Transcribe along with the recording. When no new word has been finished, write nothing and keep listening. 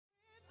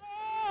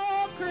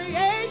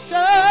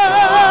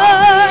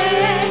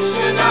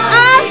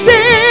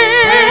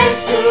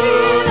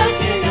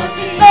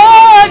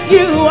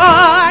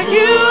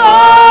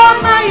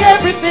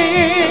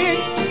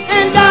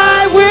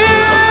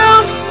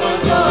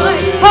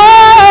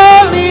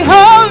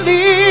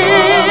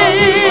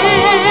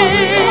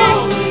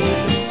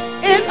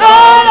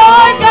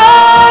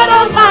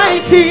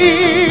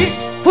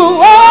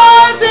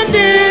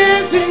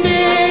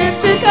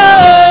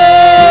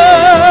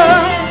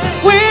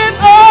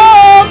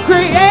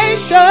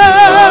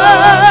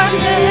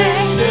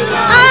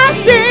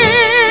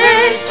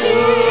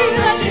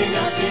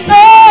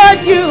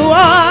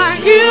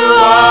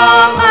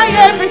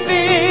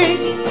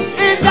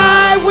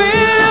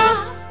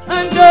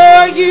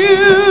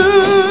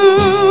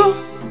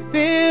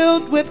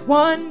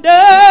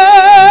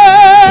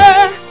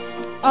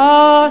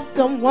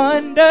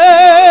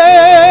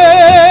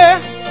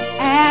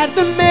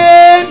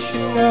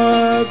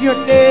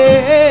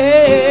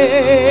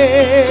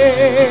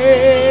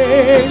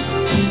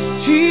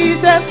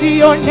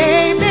Your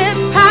name is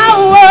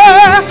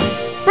power,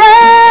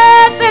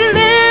 breath and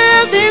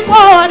living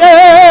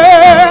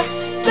water,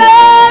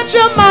 such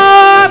a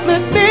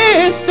marvelous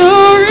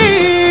mystery.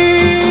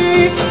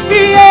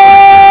 Yeah,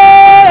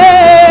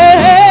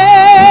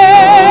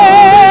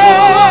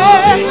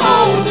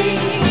 holy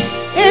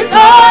is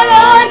our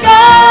Lord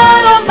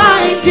God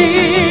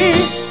Almighty,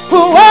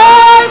 who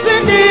was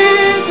and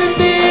is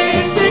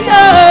to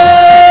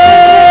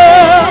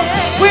come,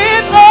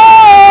 with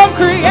all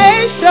creation.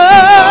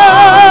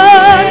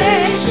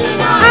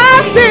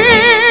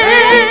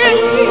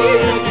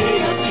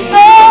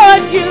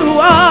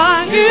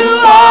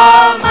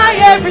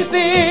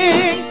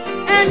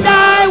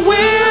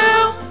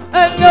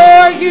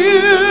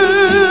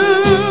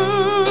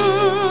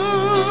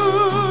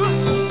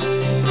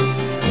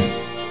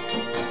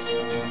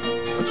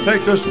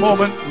 Take this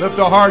moment, lift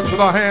our hearts with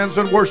our hands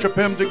and worship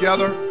Him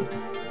together.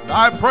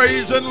 I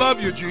praise and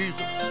love you,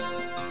 Jesus.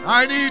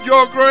 I need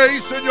your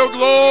grace and your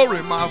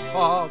glory, my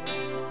Father.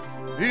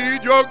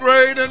 Need your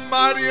great and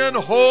mighty and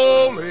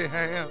holy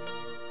hand.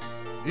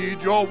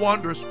 Need your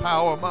wondrous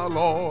power, my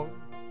Lord.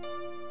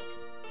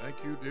 Thank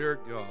you, dear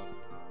God.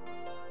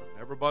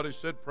 Everybody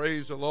said,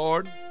 praise the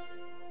Lord.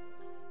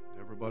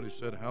 Everybody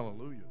said,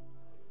 hallelujah.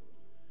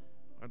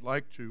 I'd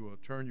like to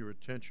turn your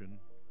attention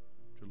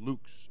to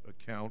Luke's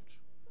account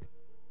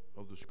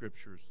of the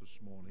scriptures this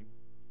morning.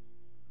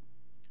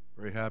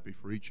 Very happy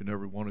for each and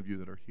every one of you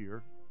that are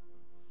here.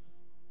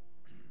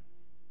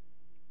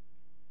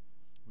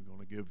 We're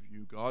going to give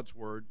you God's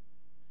word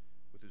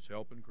with His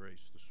help and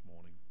grace this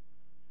morning.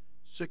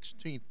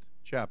 16th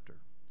chapter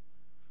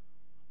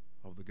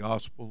of the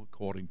gospel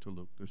according to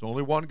Luke. There's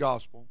only one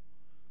gospel,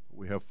 but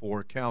we have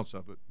 4 accounts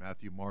of it: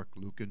 Matthew, Mark,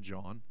 Luke, and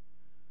John.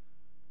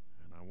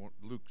 And I want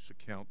Luke's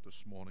account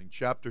this morning,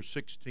 chapter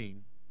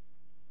 16.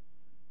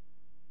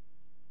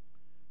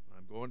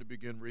 Going to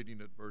begin reading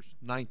at verse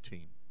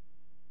 19.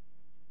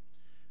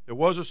 There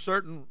was a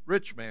certain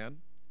rich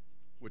man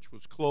which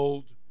was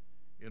clothed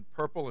in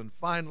purple and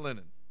fine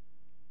linen,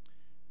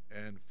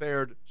 and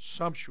fared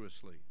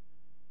sumptuously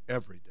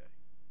every day.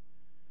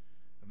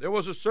 And there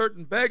was a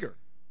certain beggar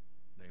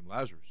named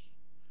Lazarus,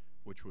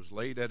 which was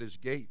laid at his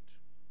gate,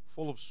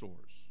 full of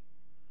sores,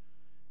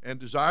 and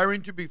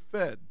desiring to be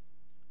fed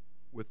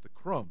with the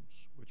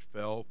crumbs which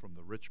fell from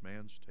the rich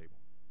man's table.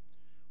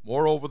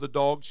 Moreover, the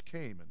dogs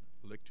came and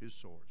licked his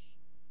sores.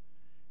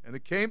 And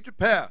it came to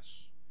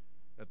pass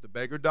that the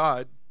beggar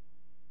died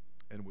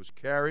and was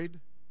carried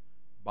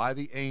by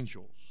the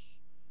angels.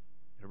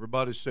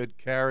 Everybody said,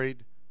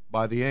 carried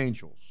by the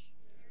angels,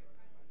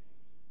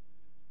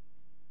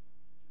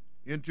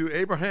 into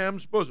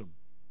Abraham's bosom.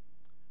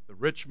 The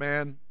rich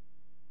man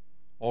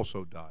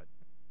also died.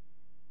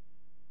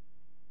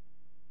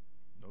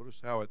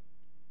 Notice how it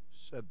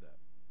said that.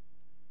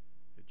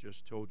 It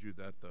just told you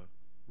that the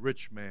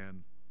rich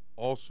man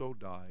also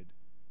died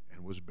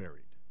and was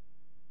buried.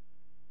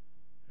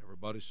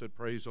 Everybody said,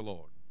 praise the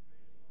Lord.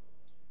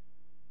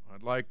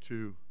 I'd like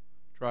to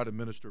try to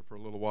minister for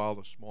a little while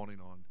this morning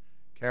on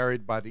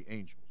carried by the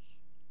angels.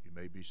 You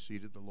may be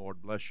seated. The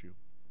Lord bless you.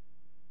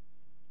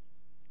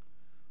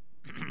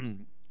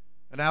 An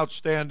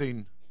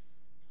outstanding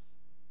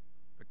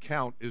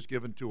account is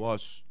given to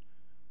us,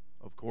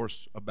 of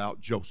course, about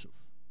Joseph.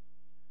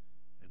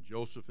 And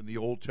Joseph in the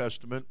Old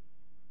Testament,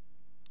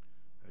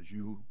 as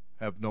you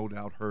have no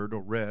doubt heard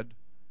or read,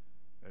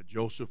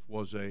 Joseph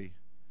was a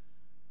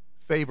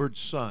favored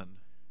son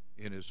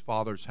in his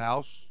father's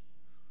house.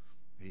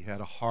 He had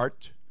a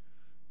heart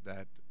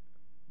that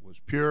was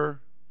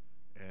pure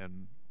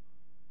and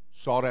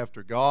sought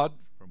after God,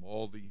 from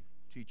all the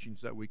teachings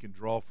that we can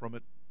draw from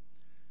it.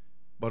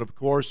 But of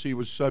course, he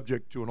was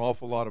subject to an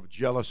awful lot of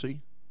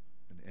jealousy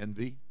and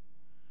envy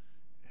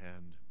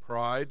and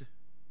pride,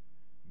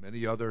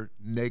 many other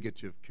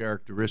negative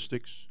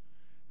characteristics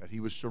that he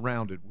was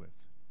surrounded with.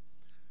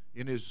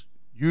 In his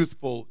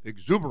youthful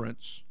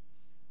exuberance,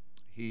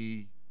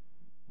 he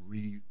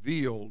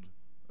revealed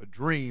a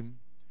dream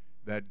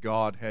that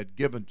God had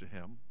given to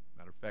him.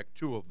 Matter of fact,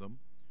 2 of them.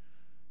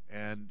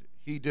 And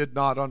he did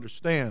not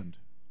understand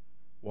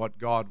what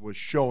God was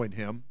showing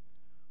him,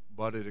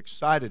 but it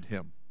excited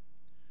him.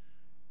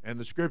 And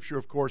the scripture,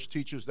 of course,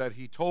 teaches that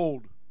he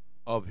told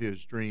of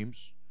his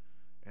dreams,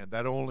 and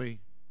that only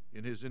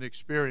in his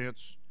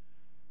inexperience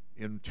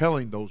in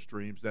telling those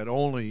dreams, that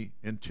only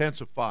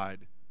intensified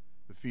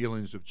the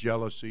feelings of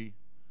jealousy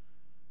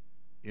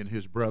in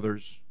his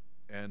brothers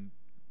and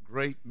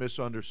great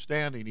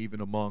misunderstanding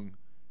even among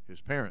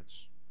his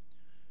parents.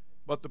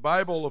 But the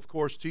Bible, of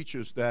course,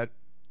 teaches that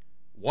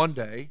one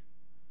day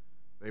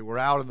they were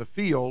out in the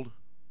field,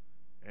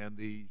 and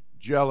the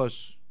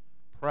jealous,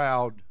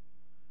 proud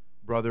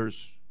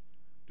brothers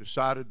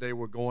decided they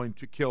were going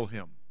to kill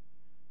him.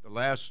 The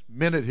last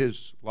minute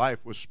his life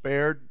was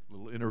spared, a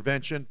little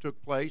intervention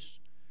took place,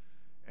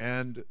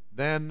 and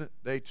then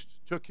they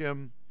took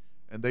him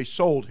and they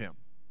sold him.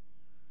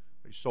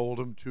 They sold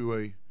him to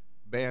a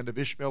band of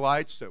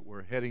Ishmaelites that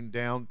were heading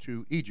down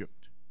to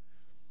Egypt.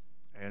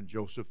 And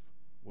Joseph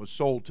was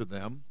sold to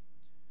them.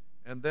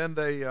 And then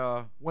they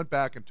went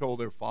back and told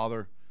their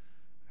father,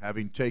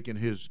 having taken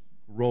his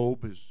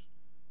robe, his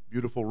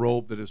beautiful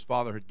robe that his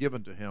father had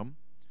given to him,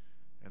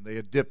 and they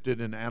had dipped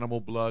it in animal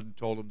blood and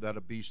told him that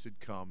a beast had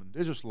come, and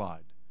they just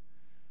lied.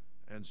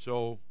 And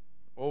so,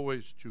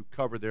 always to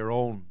cover their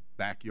own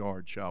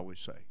backyard, shall we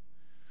say.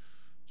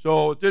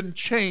 So it didn't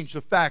change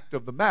the fact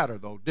of the matter,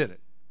 though, did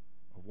it?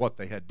 Of what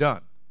they had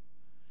done.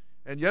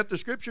 And yet the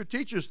scripture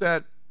teaches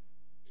that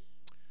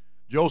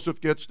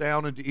Joseph gets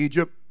down into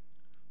Egypt,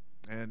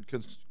 and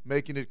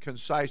making it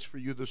concise for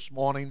you this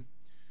morning,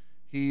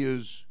 he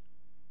is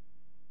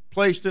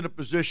placed in a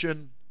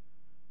position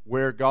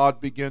where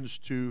God begins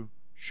to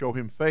show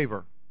him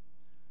favor.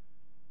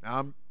 Now,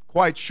 I'm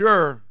quite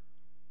sure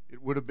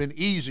it would have been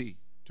easy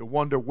to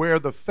wonder where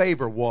the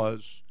favor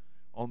was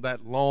on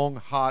that long,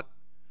 hot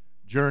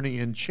journey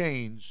in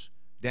chains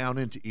down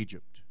into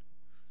Egypt.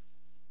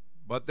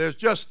 But there's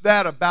just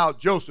that about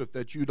Joseph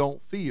that you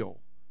don't feel,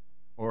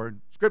 or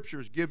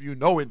scriptures give you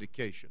no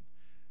indication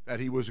that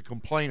he was a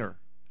complainer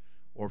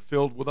or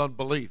filled with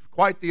unbelief.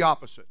 Quite the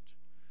opposite.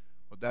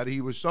 But that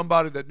he was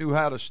somebody that knew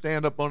how to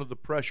stand up under the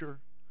pressure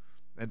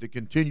and to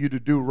continue to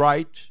do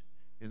right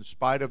in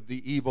spite of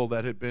the evil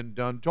that had been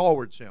done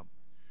towards him.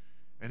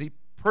 And he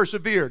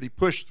persevered, he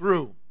pushed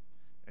through,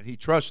 and he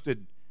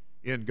trusted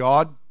in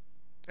God.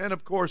 And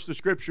of course, the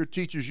scripture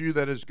teaches you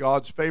that as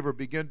God's favor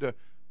began to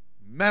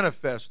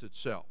manifest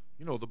itself.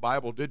 You know, the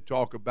Bible did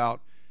talk about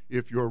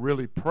if you're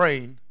really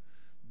praying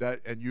that,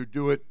 and you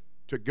do it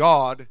to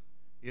God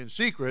in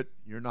secret,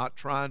 you're not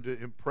trying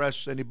to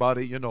impress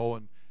anybody, you know.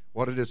 And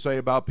what did it say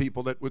about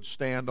people that would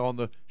stand on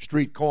the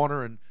street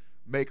corner and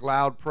make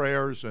loud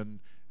prayers, and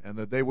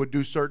that they would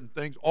do certain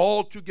things,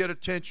 all to get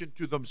attention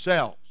to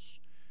themselves.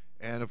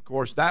 And of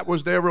course, that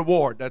was their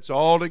reward. That's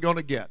all they're going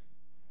to get,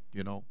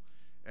 you know.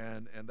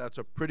 And that's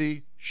a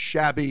pretty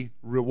shabby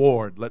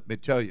reward, let me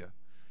tell you,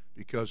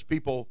 because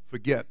people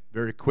forget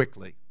very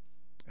quickly.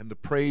 And the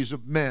praise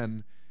of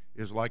men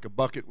is like a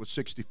bucket with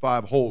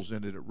 65 holes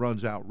in it. It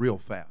runs out real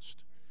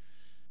fast.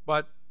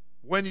 But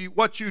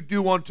what you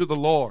do unto the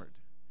Lord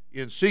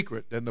in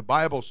secret, then the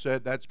Bible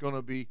said that's going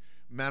to be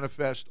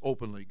manifest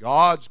openly.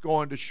 God's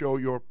going to show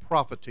your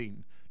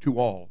profiting to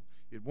all.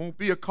 It won't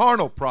be a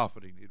carnal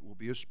profiting. It will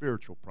be a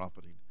spiritual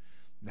profiting.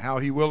 And how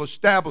he will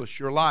establish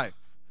your life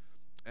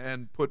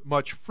and put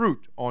much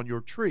fruit on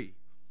your tree.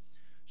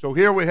 So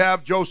here we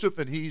have Joseph,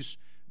 and he's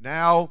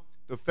now,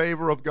 the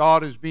favor of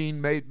God is being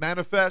made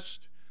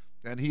manifest,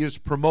 and he is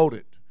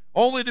promoted,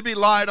 only to be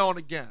lied on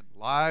again.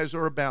 Lies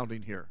are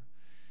abounding here.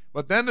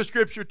 But then the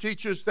scripture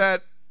teaches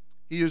that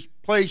he is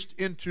placed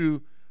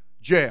into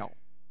jail.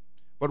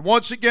 But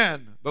once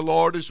again, the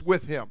Lord is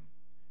with him.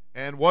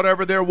 And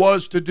whatever there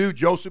was to do,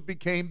 Joseph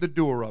became the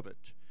doer of it.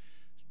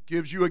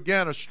 Gives you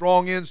again a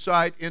strong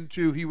insight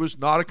into he was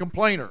not a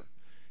complainer.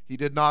 He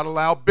did not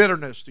allow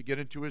bitterness to get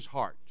into his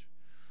heart.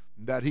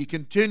 That he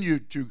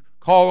continued to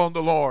call on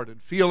the Lord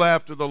and feel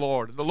after the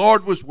Lord. And the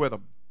Lord was with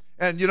him.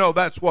 And you know,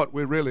 that's what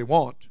we really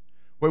want.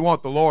 We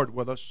want the Lord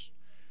with us,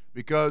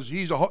 because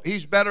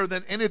he's better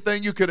than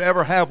anything you could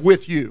ever have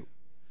with you.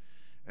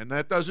 And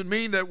that doesn't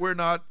mean that we're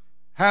not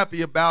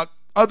happy about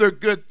other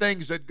good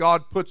things that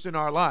God puts in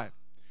our life.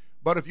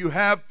 But if you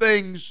have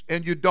things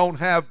and you don't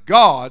have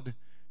God,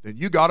 then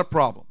you got a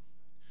problem.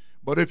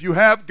 But if you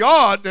have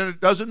God, then it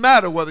doesn't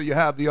matter whether you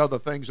have the other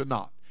things or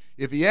not.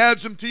 If he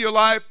adds them to your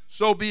life,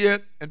 so be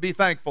it, and be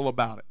thankful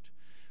about it.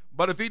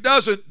 But if he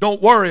doesn't,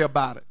 don't worry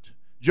about it.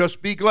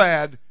 Just be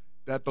glad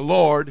that the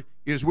Lord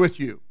is with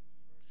you.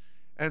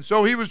 And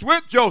so he was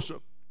with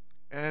Joseph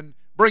and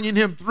bringing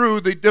him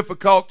through the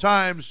difficult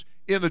times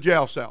in the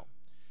jail cell.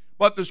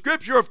 But the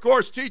scripture, of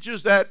course,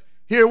 teaches that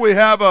here we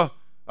have a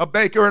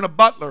baker and a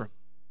butler,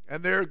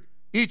 and they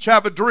each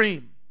have a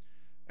dream.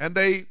 And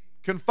they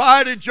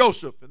confide in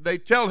Joseph, and they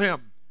tell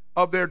him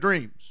of their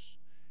dreams.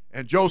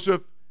 And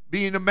Joseph,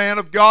 being a man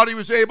of God, he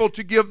was able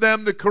to give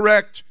them the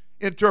correct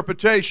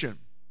interpretation.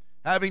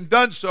 Having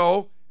done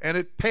so, and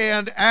it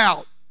panned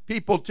out.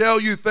 People tell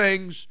you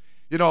things,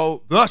 you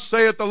know, thus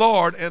saith the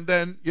Lord, and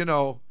then, you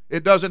know,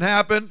 it doesn't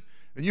happen.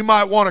 And you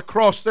might want to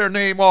cross their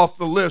name off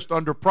the list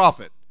under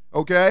prophet,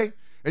 okay?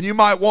 And you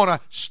might want to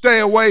stay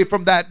away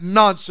from that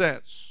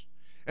nonsense.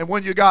 And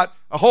when you got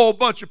a whole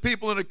bunch of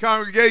people in the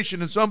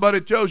congregation and somebody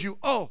tells you,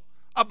 oh,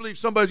 I believe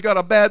somebody's got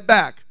a bad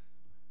back.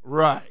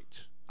 Right.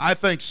 I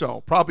think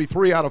so. Probably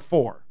 3 out of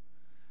 4.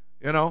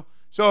 You know?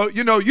 So,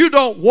 you know, you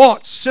don't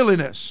want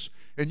silliness.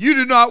 And you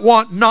do not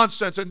want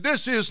nonsense. And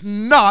this is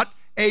not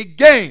a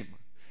game.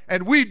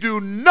 And we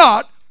do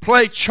not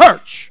play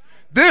church.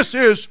 This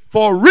is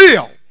for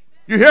real.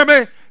 You hear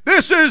me?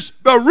 This is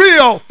the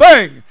real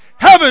thing.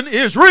 Heaven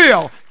is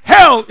real.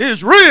 Hell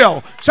is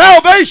real.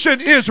 Salvation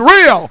is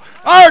real.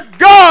 Our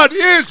God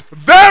is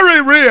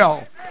very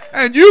real.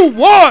 And you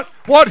want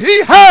what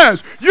He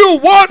has. You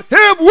want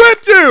Him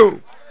with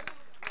you.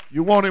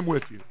 You want Him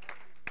with you.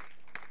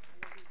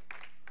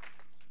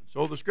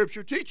 So the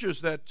Scripture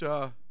teaches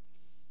that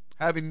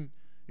having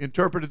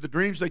interpreted the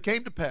dreams, they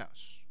came to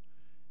pass.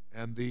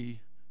 And the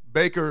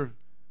baker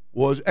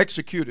was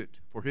executed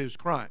for his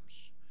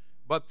crimes.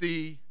 But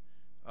the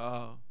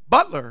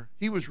butler,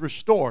 he was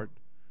restored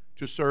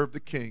to serve the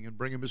king and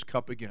bring him his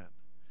cup again.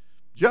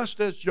 Just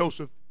as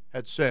Joseph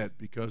had said,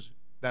 because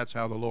that's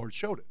how the Lord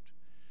showed it.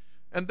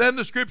 And then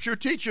the Scripture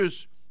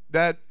teaches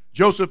that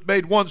Joseph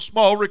made one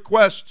small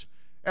request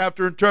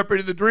after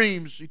interpreting the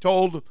dreams. He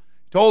told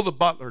the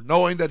butler,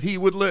 knowing that he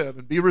would live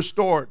and be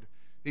restored,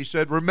 he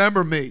said,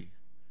 remember me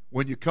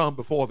when you come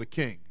before the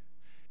king.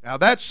 Now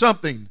that's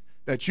something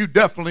that you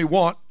definitely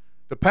want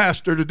the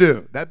pastor to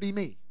do. That'd be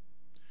me.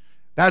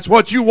 That's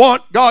what you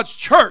want God's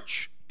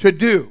church to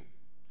do.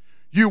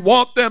 You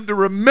want them to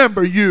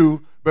remember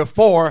you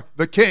before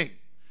the king.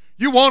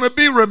 You want to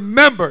be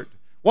remembered.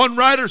 One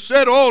writer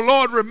said, oh,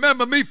 Lord,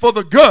 remember me for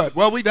the good.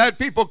 Well, we've had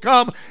people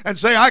come and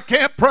say, I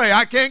can't pray.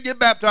 I can't get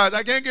baptized.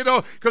 I can't get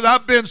over because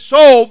I've been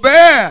so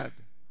bad.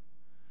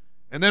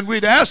 And then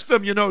we'd ask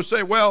them, you know,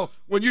 say, well,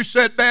 when you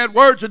said bad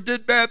words and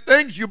did bad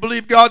things, you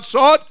believe God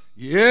saw it?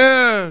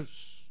 Yes.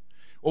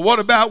 Well, what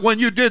about when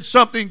you did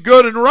something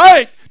good and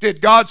right?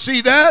 Did God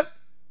see that?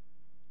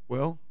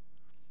 Well,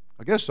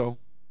 I guess so.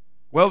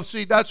 Well,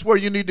 see, that's where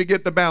you need to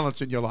get the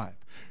balance in your life.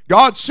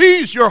 God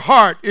sees your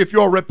heart if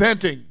you're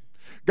repenting.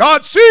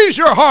 God sees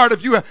your heart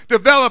if you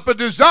develop a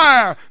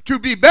desire to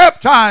be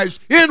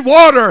baptized in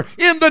water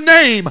in the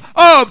name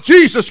of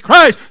Jesus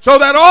Christ so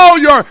that all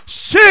your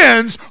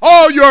sins,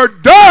 all your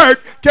dirt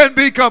can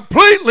be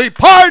completely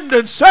pardoned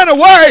and sent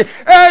away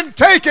and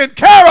taken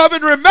care of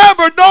and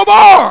remembered no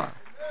more.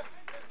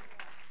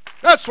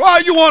 That's why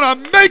you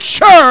want to make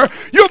sure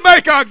you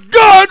make a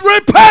good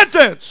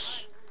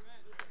repentance.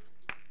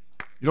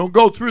 You don't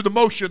go through the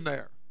motion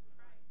there.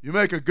 You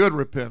make a good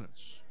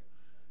repentance.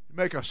 You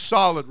make a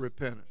solid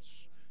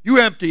repentance. You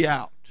empty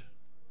out.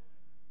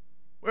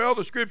 Well,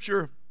 the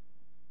Scripture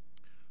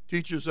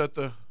teaches that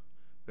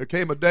there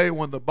came a day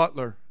when the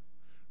butler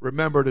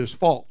remembered his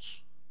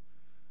faults.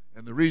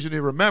 And the reason he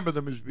remembered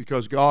them is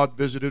because God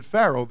visited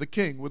Pharaoh, the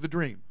king, with a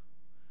dream.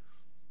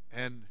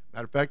 And,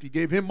 matter of fact, he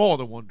gave him more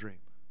than one dream.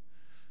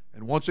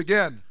 And once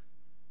again,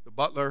 the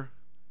butler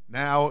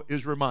now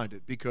is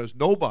reminded, because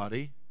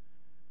nobody,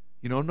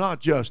 you know, not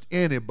just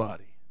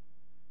anybody,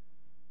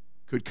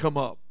 could come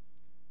up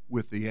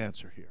with the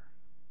answer here.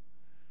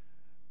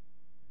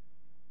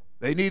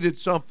 They needed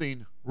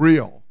something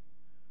real.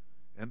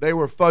 And they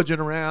were fudging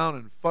around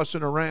and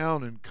fussing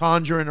around and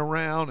conjuring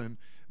around and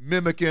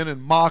mimicking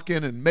and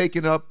mocking and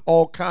making up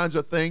all kinds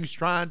of things,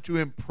 trying to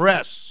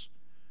impress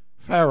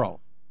Pharaoh.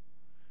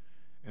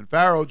 And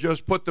Pharaoh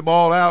just put them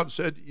all out and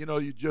said, you know,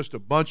 you're just a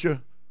bunch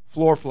of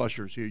floor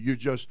flushers here. You're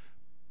just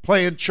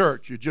playing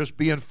church. You're just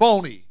being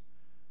phony.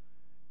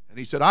 And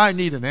he said, I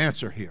need an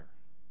answer here.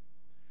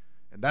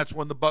 And that's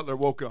when the butler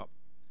woke up.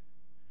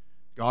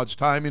 God's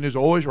timing is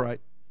always right.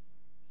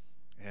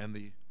 And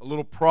a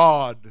little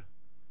prod, a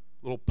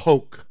little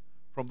poke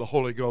from the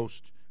Holy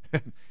Ghost.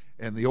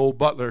 And the old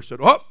butler said,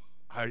 oh,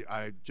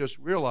 I just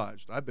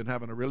realized I've been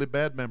having a really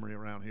bad memory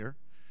around here.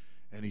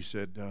 And he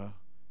said,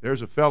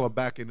 there's a fella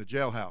back in the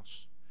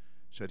jailhouse.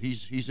 Said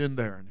he's in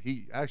there, and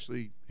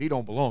he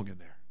don't belong in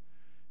there.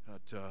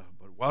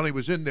 But while he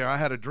was in there, I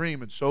had a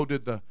dream, and so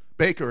did the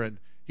baker, and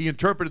he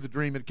interpreted the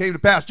dream, and it came to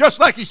pass just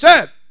like he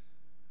said.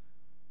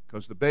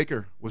 Because the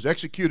baker was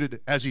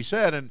executed as he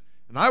said, and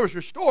I was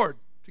restored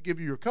to give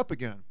you your cup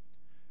again.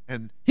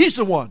 And he's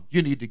the one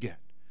you need to get.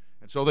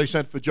 And so they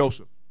sent for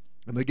Joseph,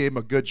 and they gave him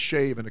a good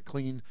shave and a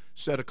clean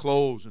set of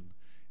clothes,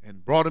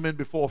 and brought him in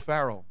before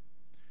Pharaoh.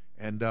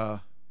 And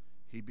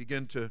he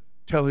began to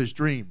tell his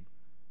dream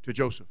to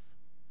Joseph.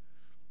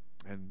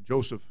 And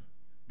Joseph,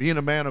 being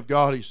a man of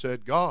God, he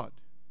said, God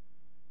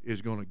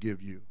is going to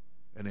give you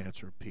an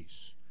answer of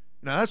peace.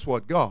 Now, that's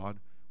what God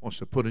wants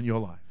to put in your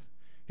life.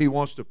 He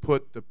wants to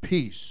put the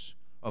peace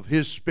of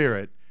His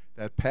Spirit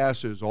that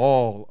passes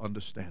all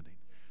understanding.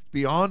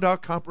 Beyond our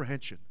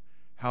comprehension,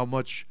 how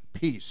much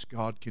peace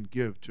God can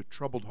give to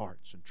troubled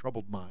hearts and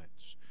troubled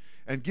minds.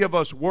 And give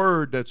us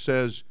word that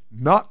says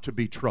not to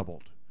be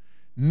troubled.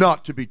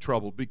 Not to be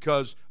troubled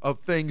because of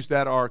things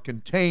that are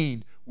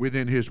contained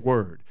within His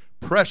Word.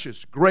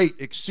 precious, great,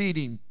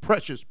 exceeding,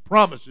 precious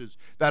promises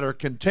that are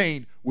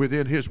contained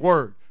within His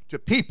Word to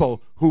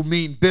people who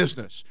mean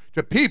business,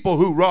 to people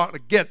who want to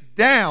get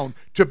down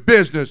to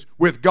business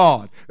with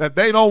God, that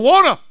they don't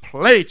want to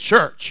play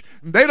church.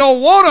 They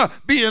don't want to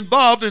be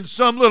involved in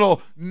some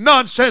little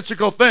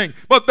nonsensical thing,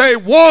 but they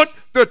want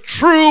the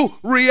true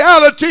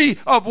reality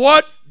of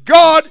what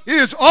God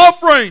is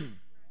offering.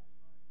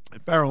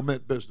 And Pharaoh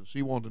meant business.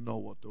 He wanted to know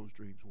what those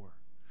dreams were.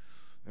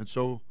 And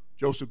so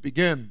Joseph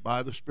began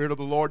by the Spirit of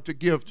the Lord to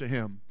give to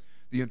him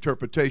the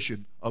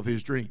interpretation of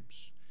his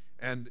dreams.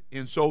 And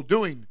in so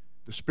doing,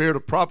 the spirit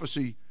of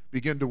prophecy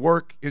began to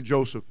work in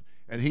Joseph,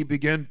 and he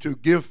began to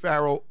give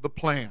Pharaoh the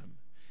plan.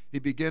 He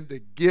began to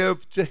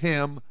give to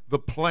him the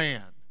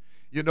plan.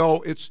 You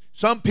know, it's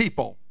some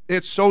people,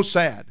 it's so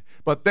sad,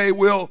 but they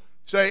will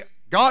say,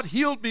 God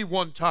healed me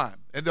one time,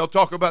 and they'll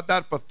talk about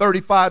that for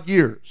 35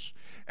 years.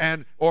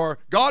 Or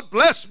God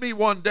blessed me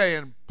one day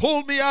and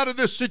pulled me out of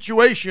this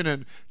situation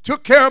and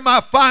took care of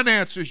my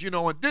finances, you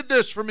know, and did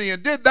this for me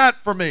and did that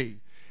for me.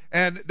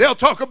 And they'll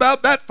talk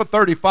about that for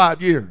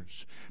 35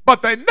 years.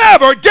 But they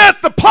never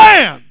get the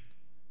plan.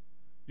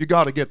 You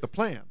got to get the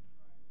plan.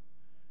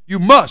 You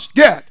must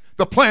get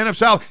the plan of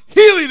salvation.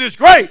 Healing is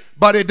great,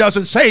 but it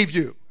doesn't save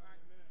you.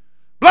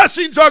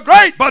 Blessings are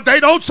great, but they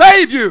don't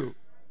save you.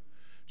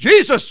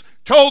 Jesus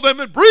told them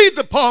and breathed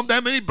upon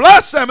them, and He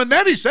blessed them, and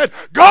then He said,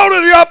 go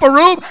to the upper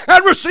room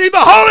and receive the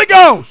Holy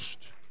Ghost.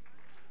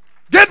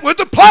 Get with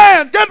the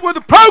plan. Get with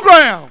the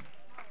program.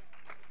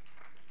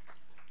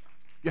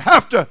 You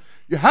have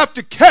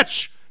to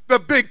catch the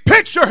big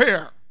picture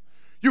here.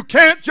 You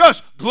can't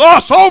just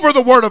gloss over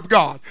the Word of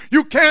God.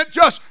 You can't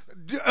just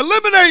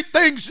eliminate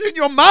things in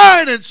your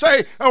mind and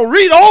say, oh,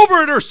 read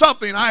over it or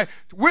something. I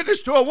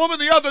witnessed to a woman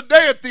the other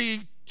day at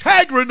the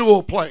tag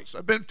renewal place.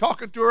 I've been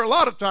talking to her a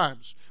lot of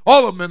times.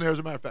 All of them in there, as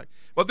a matter of fact.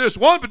 But this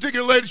one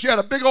particular lady, she had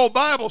a big old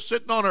Bible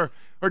sitting on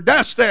her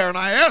desk there. And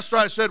I asked her,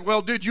 I said,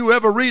 well, did you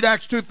ever read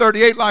Acts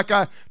 2:38 like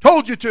I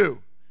told you to?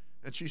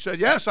 And she said,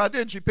 yes, I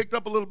did. And she picked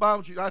up a little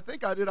Bible. I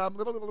think I did.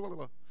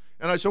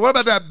 And I said, what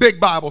about that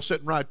big Bible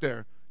sitting right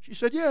there? She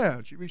said, yeah.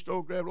 And she reached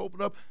over, grabbed it,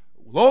 opened up.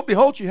 Lo and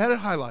behold, she had it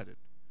highlighted.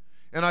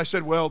 And I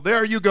said, well,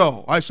 there you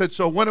go. I said,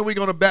 so when are we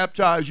going to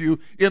baptize you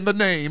in the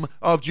name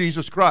of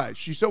Jesus Christ?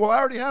 She said, well, I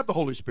already have the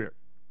Holy Spirit.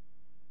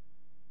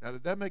 Now,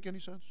 did that make any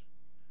sense?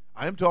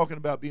 I am talking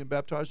about being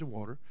baptized in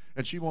water,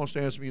 and she wants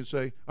to answer me and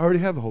say, I already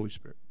have the Holy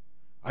Spirit.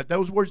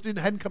 Those words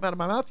hadn't come out of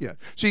my mouth yet.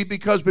 See,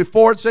 because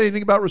before it said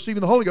anything about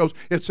receiving the Holy Ghost,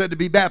 it said to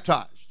be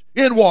baptized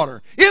in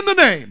water in the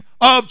name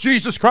of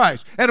Jesus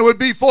Christ. And it would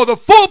be for the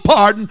full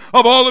pardon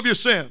of all of your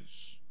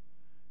sins.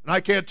 And I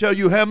can't tell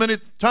you how many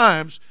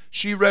times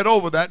she read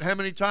over that, and how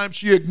many times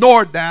she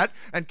ignored that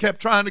and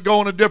kept trying to go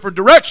in a different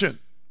direction.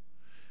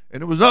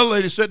 And there was another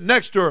lady sitting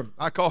next to her.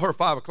 I call her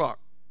 5 o'clock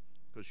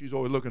because she's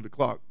always looking at the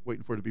clock,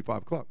 waiting for it to be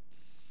 5 o'clock.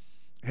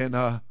 And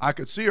I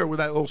could see her with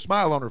that little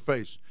smile on her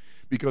face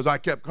because I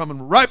kept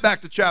coming right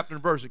back to chapter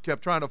and verse and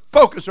kept trying to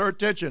focus her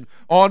attention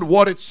on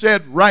what it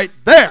said right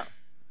there.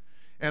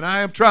 And I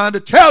am trying to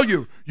tell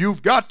you,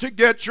 you've got to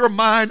get your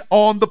mind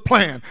on the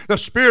plan. The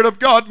Spirit of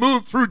God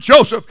moved through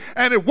Joseph,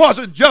 and it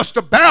wasn't just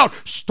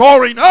about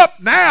storing up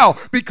now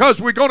because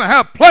we're going to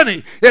have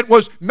plenty. It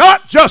was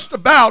not just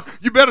about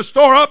you better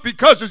store up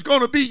because there's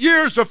going to be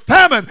years of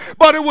famine,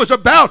 but it was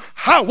about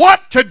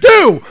what to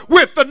do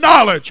with the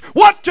knowledge,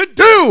 what to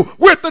do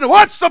with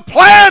what's the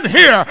plan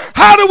here?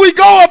 How do we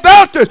go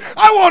about this?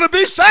 I want to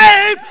be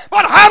saved,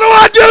 but how do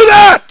I do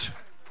that?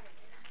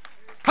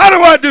 How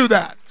do I do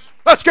that?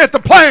 Let's get the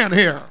plan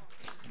here.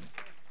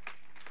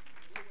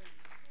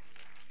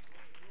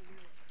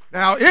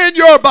 Now, in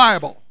your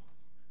Bible,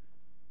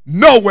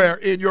 nowhere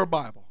in your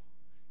Bible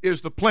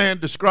is the plan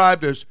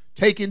described as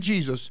taking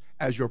Jesus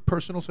as your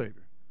personal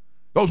Savior.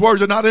 Those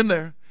words are not in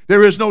there.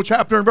 There is no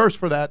chapter and verse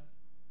for that.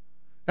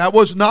 That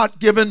was not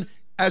given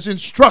as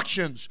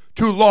instructions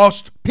to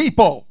lost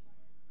people.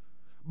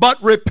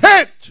 But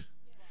repent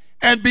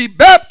and be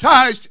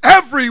baptized,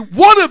 every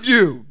one of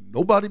you,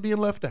 nobody being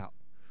left out,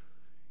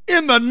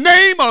 in the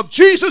name of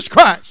Jesus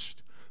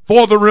Christ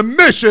for the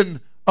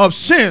remission of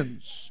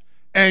sins.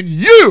 And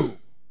you,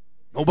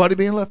 nobody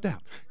being left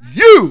out,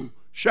 you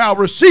shall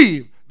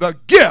receive the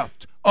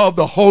gift of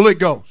the Holy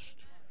Ghost.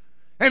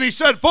 And he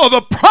said, for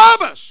the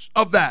promise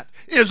of that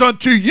is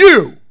unto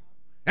you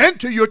and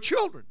to your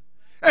children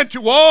and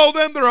to all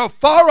them that are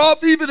far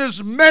off, even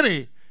as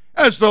many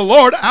as the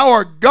Lord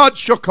our God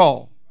shall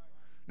call.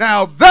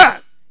 Now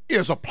that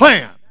is a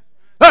plan.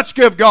 Let's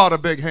give God a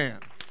big hand.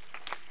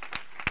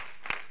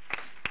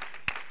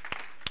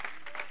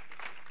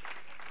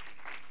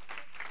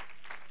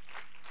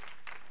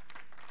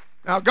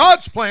 Now,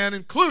 God's plan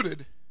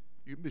included,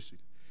 you can be seated.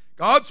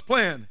 God's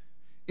plan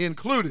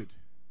included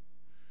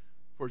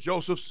for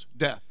Joseph's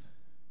death.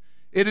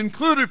 It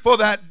included for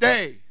that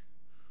day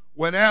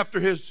when after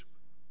his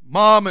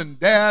mom and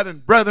dad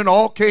and brethren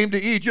all came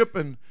to Egypt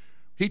and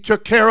he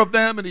took care of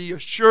them and he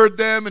assured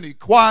them and he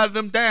quieted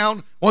them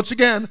down. Once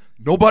again,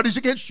 nobody's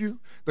against you.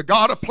 The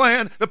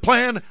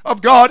plan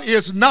of God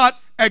is not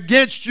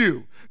against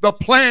you. The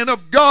plan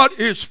of God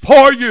is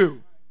for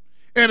you.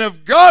 And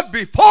if God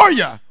be for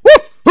you,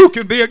 who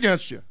can be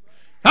against you?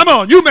 Come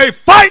on, you may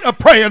fight a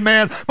praying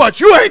man,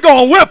 but you ain't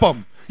going to whip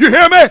him. You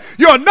hear me?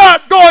 You're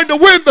not going to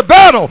win the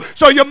battle.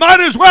 So you might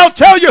as well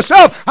tell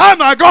yourself, I'm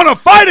not going to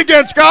fight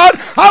against God.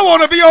 I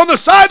want to be on the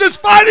side that's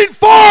fighting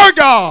for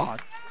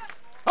God.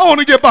 I want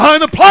to get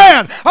behind the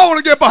plan. I want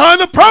to get behind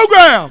the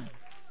program.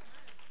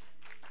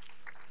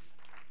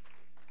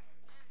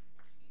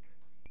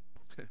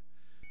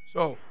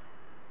 So,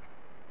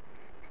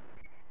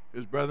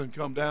 his brethren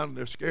come down and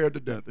they're scared to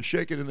death. They're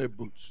shaking in their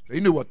boots. They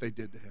knew what they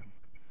did to him.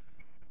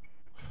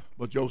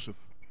 But Joseph,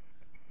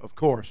 of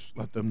course,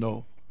 let them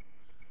know,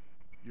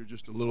 you're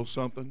just a little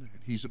something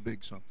and he's a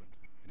big something.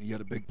 And he had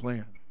a big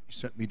plan. He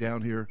sent me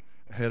down here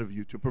ahead of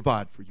you to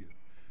provide for you,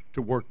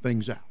 to work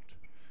things out.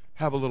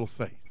 Have a little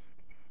faith.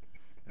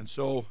 And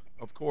so,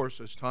 of course,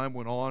 as time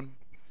went on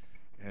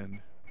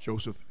and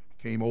Joseph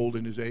came old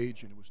in his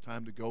age and it was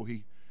time to go,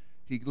 he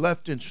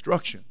left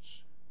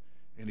instructions.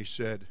 And he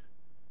said,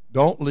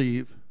 don't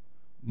leave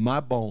my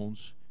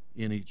bones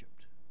in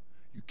Egypt.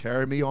 You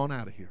carry me on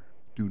out of here.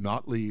 Do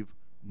not leave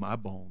my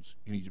bones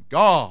in Egypt.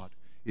 God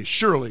is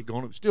surely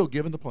going to, still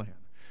giving the plan,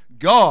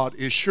 God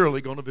is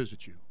surely going to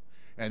visit you.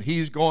 And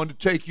he's going to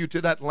take you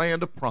to that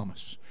land of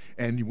promise.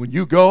 And when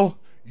you go,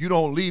 you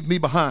don't leave me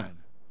behind.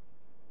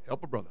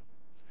 Help a brother.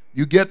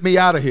 You get me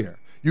out of here.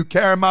 You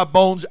carry my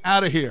bones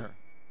out of here.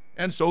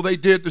 And so they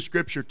did, the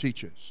scripture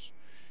teaches.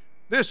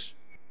 This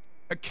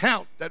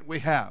account that we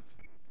have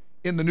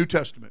in the New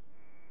Testament,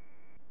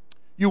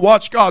 you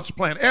watch God's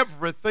plan.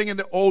 Everything in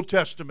the Old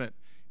Testament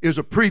is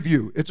a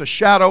preview. It's a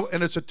shadow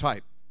and it's a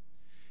type.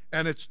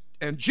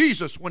 And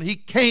Jesus, when he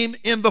came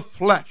in the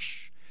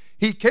flesh,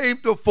 he came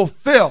to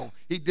fulfill.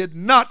 He did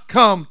not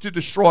come to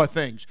destroy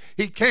things.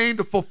 He came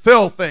to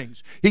fulfill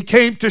things. He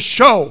came to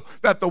show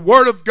that the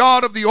Word of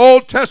God of the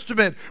Old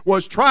Testament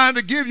was trying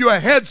to give you a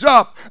heads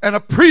up and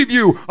a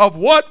preview of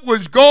what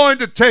was going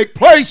to take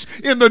place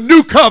in the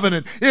New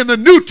Covenant, in the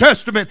New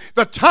Testament,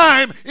 the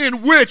time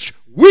in which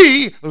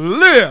we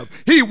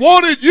live. He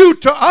wanted you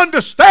to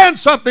understand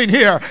something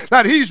here,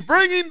 that he's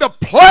bringing the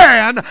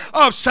plan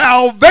of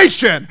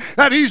salvation,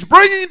 that he's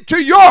bringing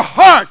to your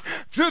heart,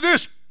 to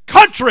this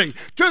country,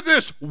 to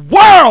this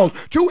world,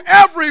 to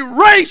every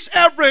race,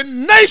 every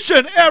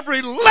nation,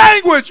 every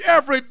language,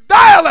 every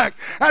dialect,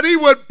 and he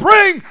would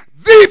bring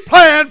the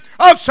plan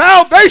of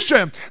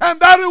salvation, and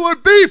that it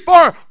would be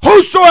for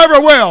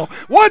whosoever will.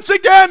 Once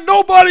again,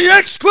 nobody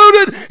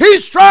excluded.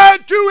 He's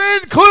trying to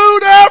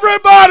include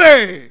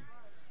everybody.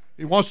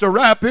 He wants to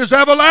wrap his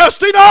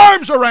everlasting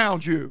arms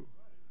around you.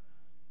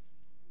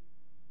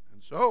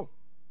 And so,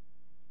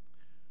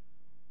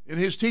 in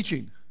his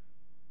teaching,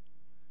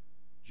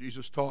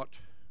 Jesus taught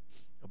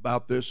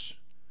about this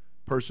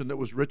person that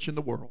was rich in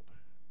the world.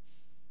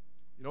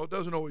 You know, it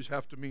doesn't always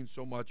have to mean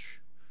so much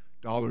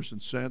dollars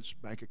and cents,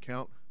 bank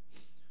account,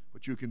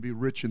 but you can be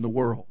rich in the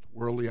world,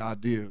 worldly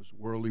ideas,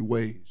 worldly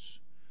ways.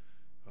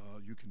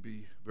 You can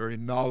be very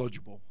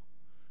knowledgeable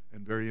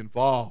and very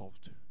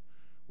involved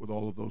with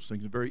all of those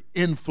things, and very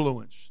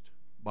influenced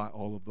by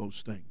all of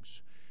those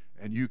things.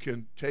 And you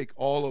can take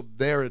all of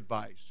their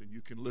advice, and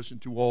you can listen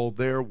to all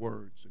their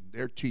words and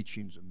their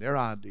teachings and their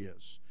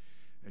ideas,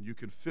 and you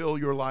can fill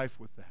your life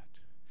with that.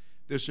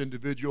 This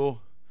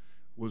individual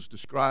was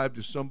described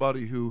as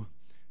somebody who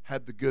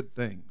had the good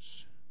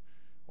things,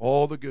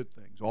 all the good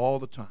things, all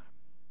the time.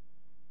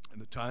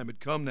 And the time had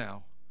come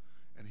now,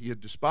 and he had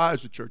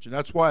despised the church. And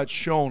that's why it's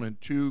shown in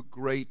two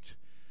great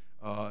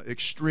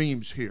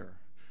extremes here.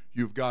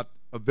 You've got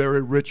a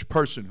very rich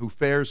person who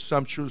fares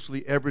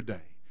sumptuously every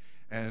day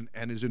and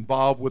is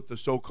involved with the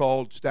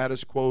so-called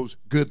status quo's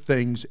good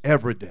things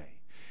every day.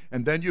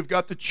 And then you've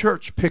got the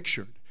church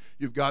pictured.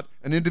 You've got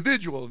an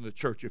individual in the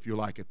church, if you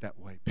like it that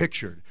way,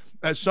 pictured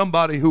as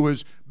somebody who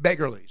is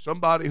beggarly,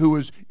 somebody who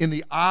is, in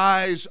the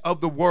eyes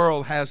of the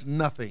world, has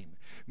nothing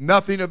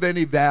of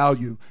any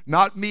value,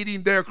 not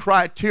meeting their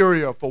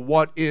criteria for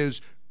what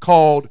is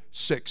called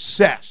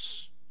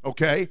success,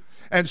 okay?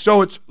 And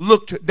so it's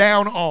looked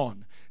down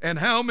on. And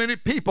how many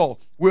people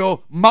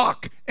will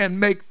mock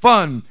and make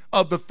fun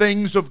of the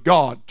things of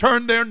God,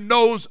 turn their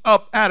nose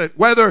up at it,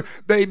 whether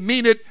they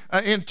mean it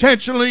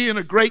intentionally in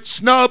a great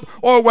snub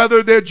or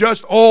whether they're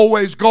just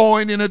always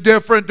going in a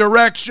different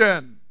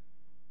direction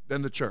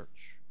than the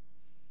church.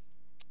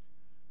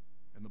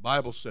 And the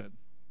Bible said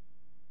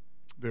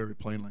very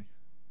plainly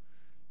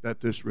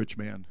that this rich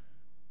man,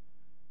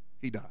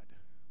 he died.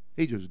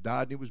 He just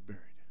died and he was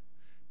buried.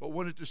 But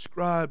when it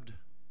described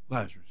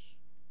Lazarus,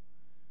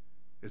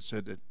 it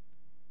said that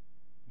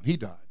when he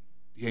died,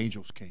 the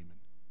angels came and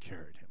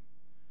carried him.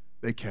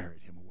 They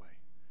carried him away.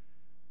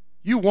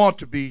 You want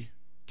to be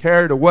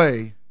carried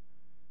away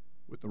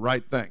with the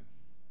right thing.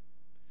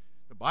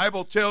 The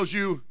Bible tells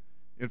you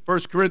in 1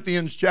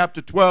 Corinthians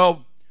chapter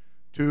 12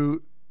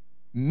 to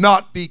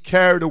not be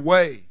carried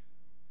away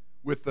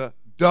with the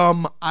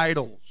dumb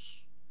idols,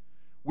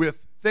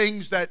 with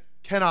things that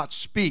cannot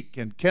speak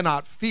and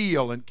cannot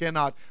feel and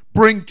cannot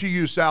bring to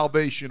you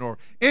salvation or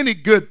any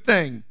good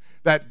thing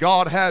that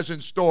God has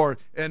in store.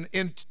 And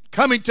in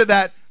coming to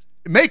that,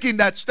 making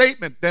that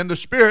statement, then the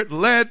Spirit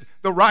led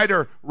the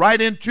writer right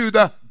into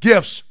the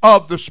gifts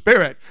of the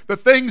Spirit. The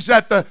things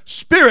that the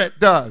Spirit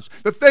does.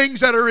 The things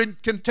that are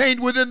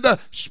contained within the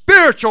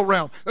spiritual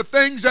realm. The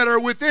things that are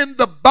within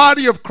the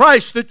body of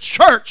Christ, the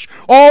church.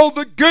 All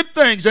the good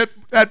things that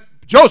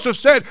Joseph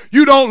said,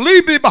 you don't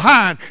leave me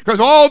behind, because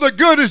all the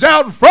good is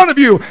out in front of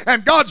you,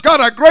 and God's got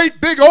a great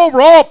big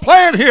overall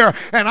plan here,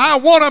 and I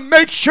want to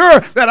make sure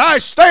that I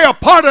stay a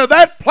part of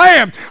that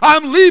plan.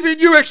 I'm leaving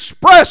you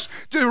express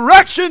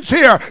directions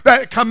here,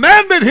 that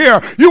commandment here.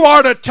 You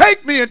are to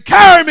take me and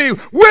carry me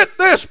with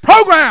this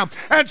program.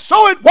 And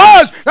so it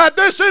was that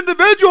this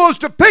individual is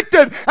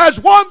depicted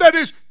as one that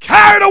is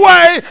carried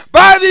away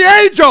by the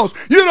angels.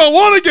 You don't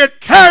want to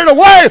get carried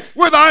away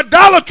with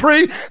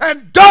idolatry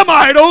and dumb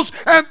idols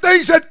and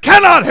things that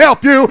cannot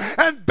help you,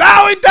 and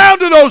bowing down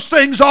to those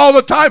things all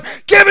the time,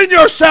 giving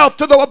yourself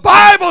to the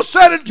Bible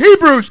said in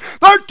Hebrews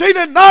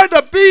 13:9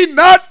 to be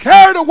not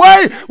carried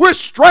away with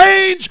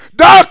strange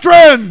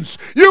doctrines.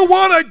 You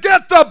want to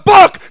get the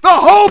book, the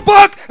whole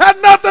book, and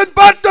nothing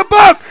but the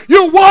book.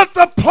 You want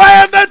the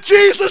plan that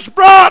Jesus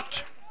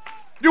brought.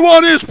 You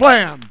want his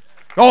plan.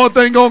 The only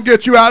thing going to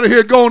get you out of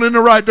here going in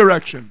the right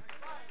direction.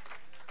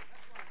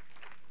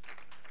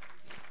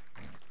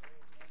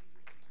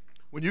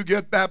 When you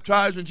get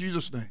baptized in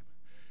Jesus' name,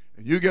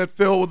 and you get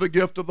filled with the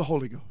gift of the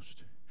Holy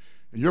Ghost,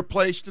 and you're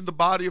placed in the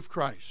body of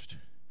Christ,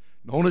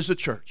 known as the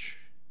church,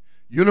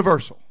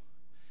 universal,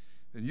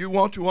 then you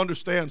want to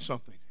understand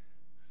something.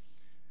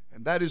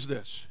 And that is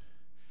this,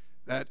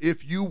 that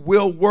if you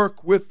will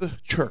work with the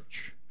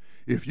church,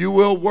 if you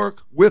will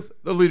work with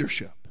the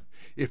leadership,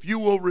 if you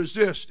will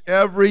resist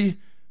every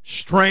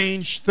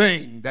strange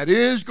thing that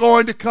is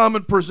going to come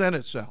and present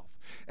itself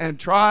and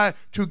try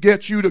to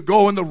get you to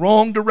go in the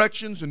wrong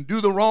directions and do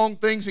the wrong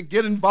things and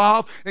get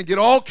involved and get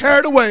all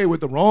carried away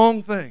with the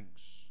wrong things.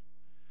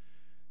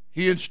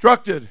 He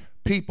instructed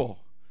people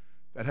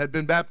that had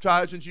been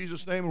baptized in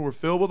Jesus' name and were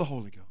filled with the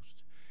Holy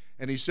Ghost.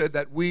 And he said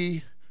that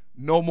we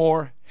no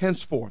more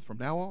henceforth, from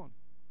now on,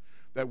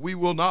 that we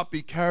will not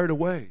be carried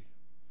away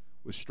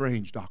with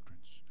strange doctrines.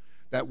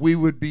 That we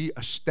would be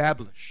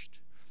established,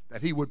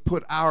 that he would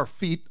put our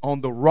feet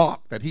on the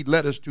rock that he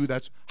led us to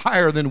that's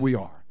higher than we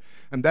are,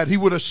 and that he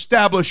would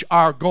establish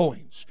our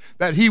goings,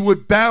 that he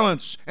would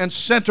balance and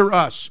center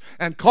us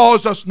and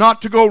cause us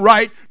not to go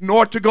right,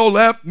 nor to go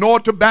left, nor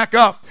to back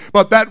up,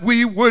 but that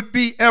we would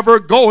be ever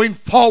going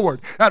forward,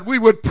 that we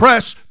would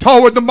press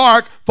toward the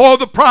mark for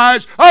the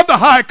prize of the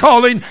high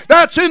calling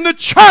that's in the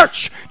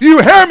church. Do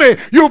you hear me?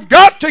 You've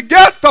got to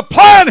get the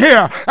plan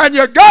here, and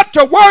you got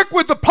to work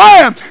with the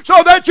plan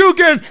so that you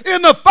can,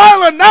 in the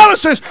final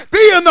analysis,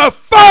 be in the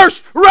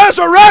first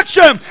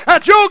resurrection,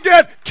 and you'll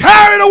get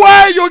carried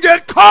away, you'll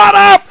get caught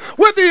up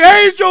with the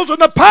angels and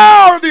the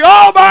power of the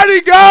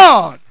Almighty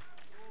God.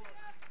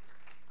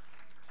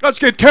 Let's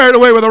get carried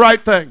away with the right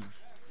thing.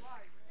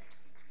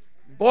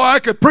 Boy, I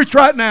could preach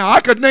right now. I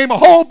could name a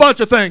whole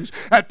bunch of things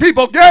that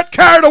people get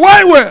carried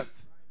away with.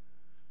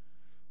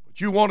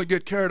 But you want to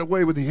get carried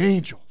away with the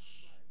angels.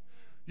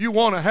 You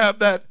want to have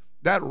that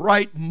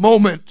right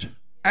moment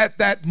at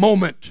that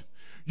moment.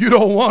 You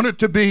don't want it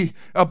to be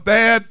a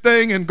bad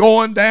thing and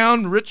going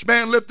down, rich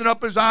man lifting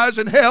up his eyes,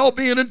 and hell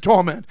being in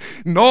torment.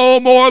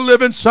 No more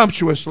living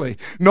sumptuously.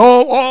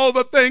 No, all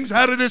the things,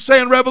 how did it say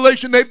in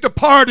Revelation, they've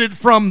departed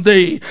from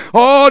thee.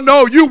 Oh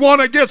no, you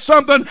want to get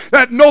something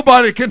that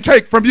nobody can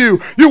take from you.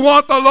 You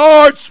want the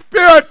Lord's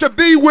Spirit to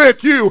be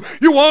with you.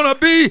 You want to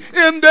be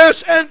in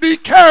this and be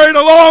carried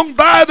along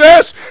by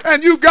this,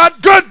 and you've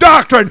got good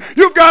doctrine.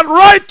 You've got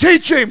right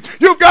teaching.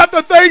 You've got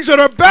the things that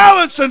are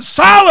balanced and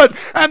solid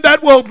and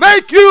that will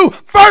make you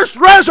first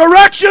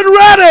resurrection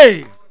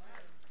ready.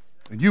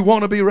 And you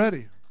want to be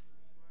ready.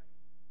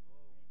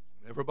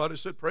 Everybody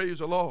said, praise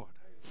the Lord.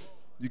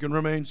 You can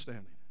remain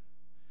standing.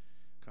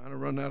 Kind of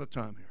run out of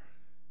time here.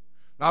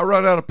 Not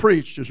run out of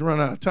preach, just run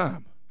out of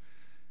time.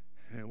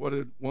 And what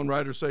did one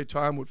writer say?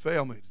 Time would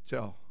fail me to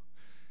tell.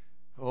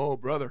 Oh,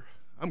 brother,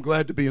 I'm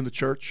glad to be in the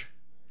church.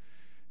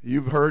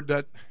 You've heard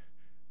that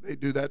they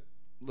do that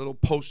little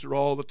poster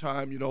all the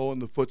time, you know, in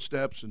the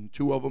footsteps, and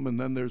two of them, and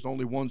then there's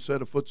only one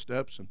set of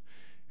footsteps. And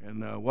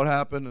what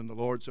happened? And the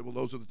Lord said, well,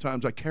 those are the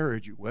times I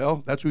carried you.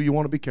 Well, that's who you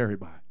want to be carried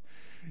by.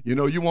 You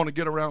know, you want to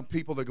get around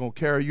people that are going to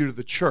carry you to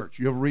the church.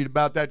 You ever read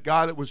about that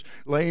guy that was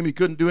lame? He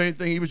couldn't do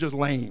anything. He was just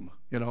lame,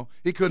 you know.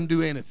 He couldn't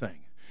do anything.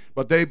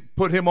 But they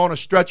put him on a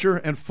stretcher,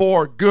 and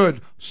 4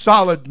 good,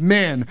 solid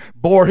men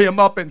bore him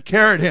up and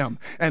carried him.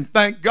 And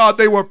thank God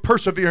they were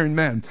persevering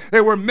men. They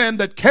were men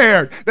that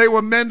cared. They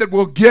were men that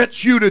will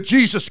get you to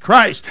Jesus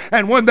Christ.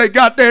 And when they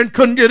got there and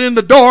couldn't get in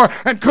the door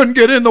and couldn't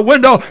get in the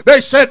window,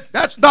 they said,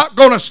 that's not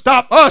going to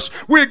stop us.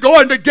 We're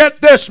going to get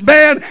this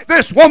man,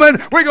 this woman,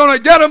 we're going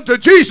to get them to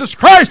Jesus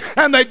Christ.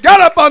 And they got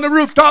up on the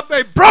rooftop,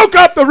 they broke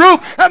up the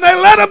roof, and they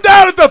let them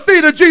down at the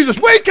feet of Jesus.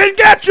 We can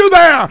get you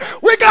there.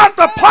 We got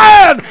the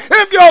plan.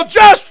 If you'll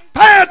just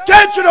pay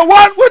attention to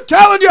what we're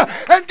telling you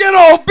and get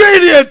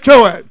obedient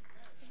to it.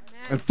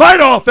 And fight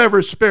off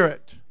every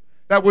spirit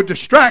that would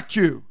distract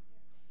you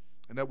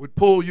and that would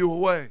pull you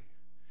away,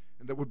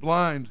 and that would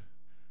blind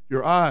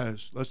your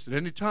eyes, lest at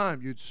any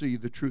time you'd see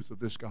the truth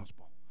of this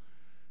gospel.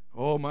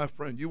 Oh, my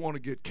friend, you want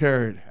to get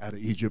carried out of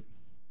Egypt.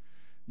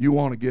 You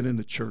want to get in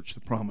the church,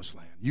 the promised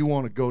land. You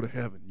want to go to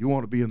heaven. You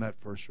want to be in that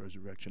first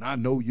resurrection. I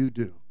know you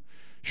do.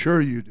 Sure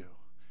you do.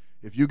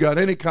 If you got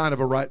any kind of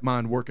a right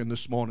mind working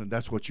this morning,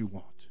 that's what you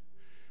want.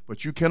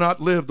 But you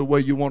cannot live the way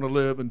you want to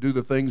live and do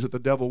the things that the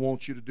devil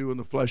wants you to do and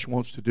the flesh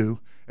wants to do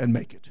and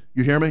make it.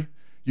 You hear me?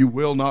 You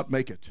will not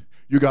make it.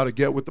 You got to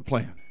get with the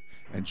plan.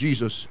 And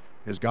Jesus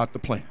has got the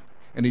plan.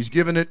 And he's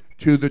given it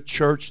to the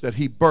church that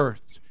he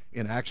birthed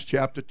in Acts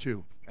chapter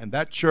 2. And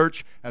that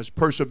church has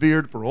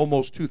persevered for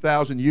almost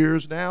 2,000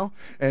 years now,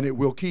 and it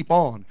will keep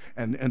on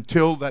and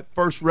until that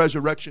first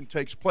resurrection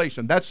takes place.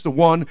 And that's the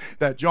one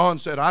that John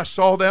said, I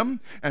saw them,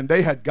 and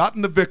they had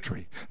gotten the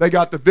victory. They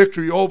got the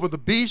victory over the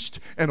beast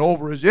and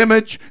over his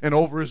image and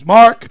over his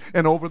mark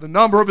and over the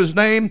number of his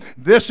name.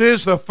 This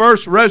is the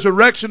first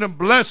resurrection, and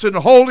blessed and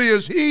holy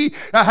is he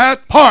that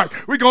hath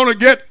part. We're going to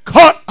get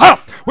caught up.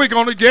 We're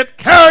going to get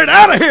carried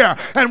out of here,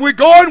 and we're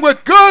going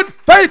with good,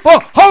 faithful,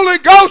 Holy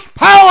Ghost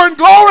power and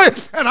glory.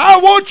 And I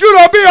want you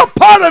to be a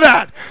part of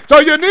that. So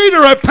you need to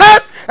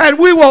repent, and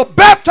we will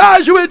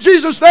baptize you in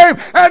Jesus' name,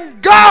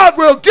 and God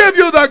will give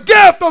you the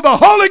gift of the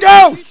Holy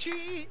Ghost.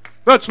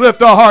 Let's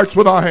lift our hearts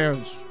with our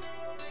hands.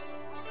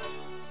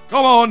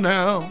 Come on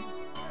now.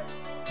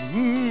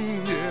 Yeah.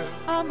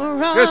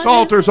 This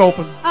altar's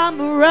open.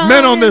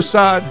 Men on this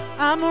side.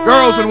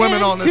 Girls and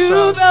women on this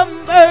side.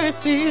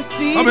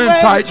 Come in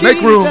tight.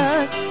 Make room.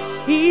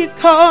 He's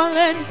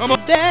calling.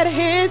 Said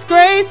his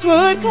grace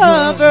would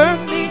cover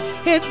me.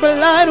 His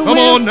blood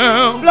will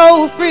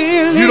flow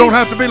freely. You don't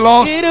have to be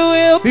lost. It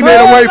will he made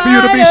a way for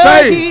you to be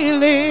saved.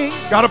 Healing.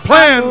 Got a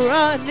plan.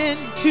 Run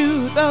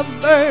into the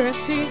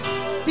mercy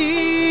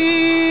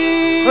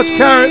seat.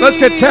 Let's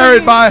get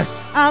carried by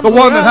the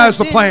one that has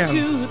the plan.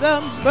 To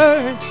the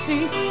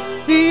mercy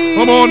seat.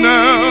 Come on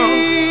now.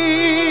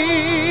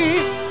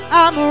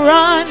 I'm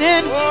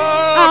running.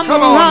 Oh,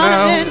 come on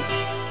now.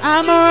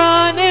 I'm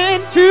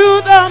running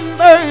to the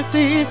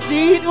mercy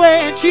seat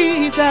where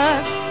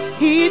Jesus,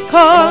 he's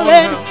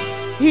calling.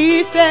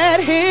 He said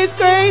his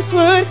grace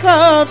would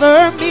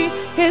cover me.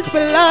 His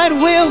blood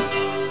will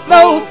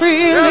flow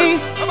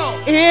freely.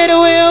 It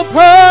will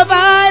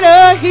provide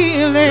a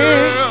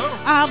healing.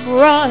 I'm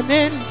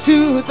running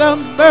to the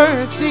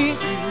mercy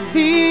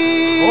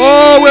seat.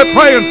 Oh, we're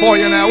praying for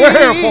you now. We're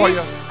here for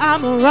you.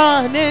 I'm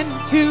running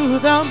to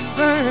the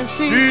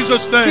mercy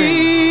Jesus'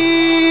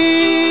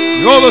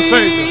 name. You're the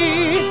Savior.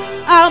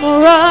 I'm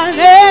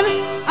running.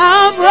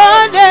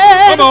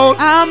 Come on.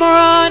 I'm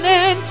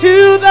running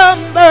to the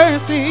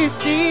mercy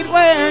seat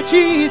where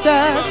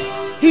Jesus,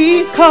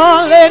 he's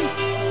calling.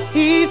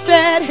 He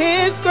said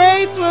his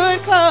grace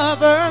would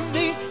cover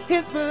me.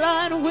 His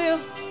blood will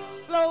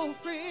flow.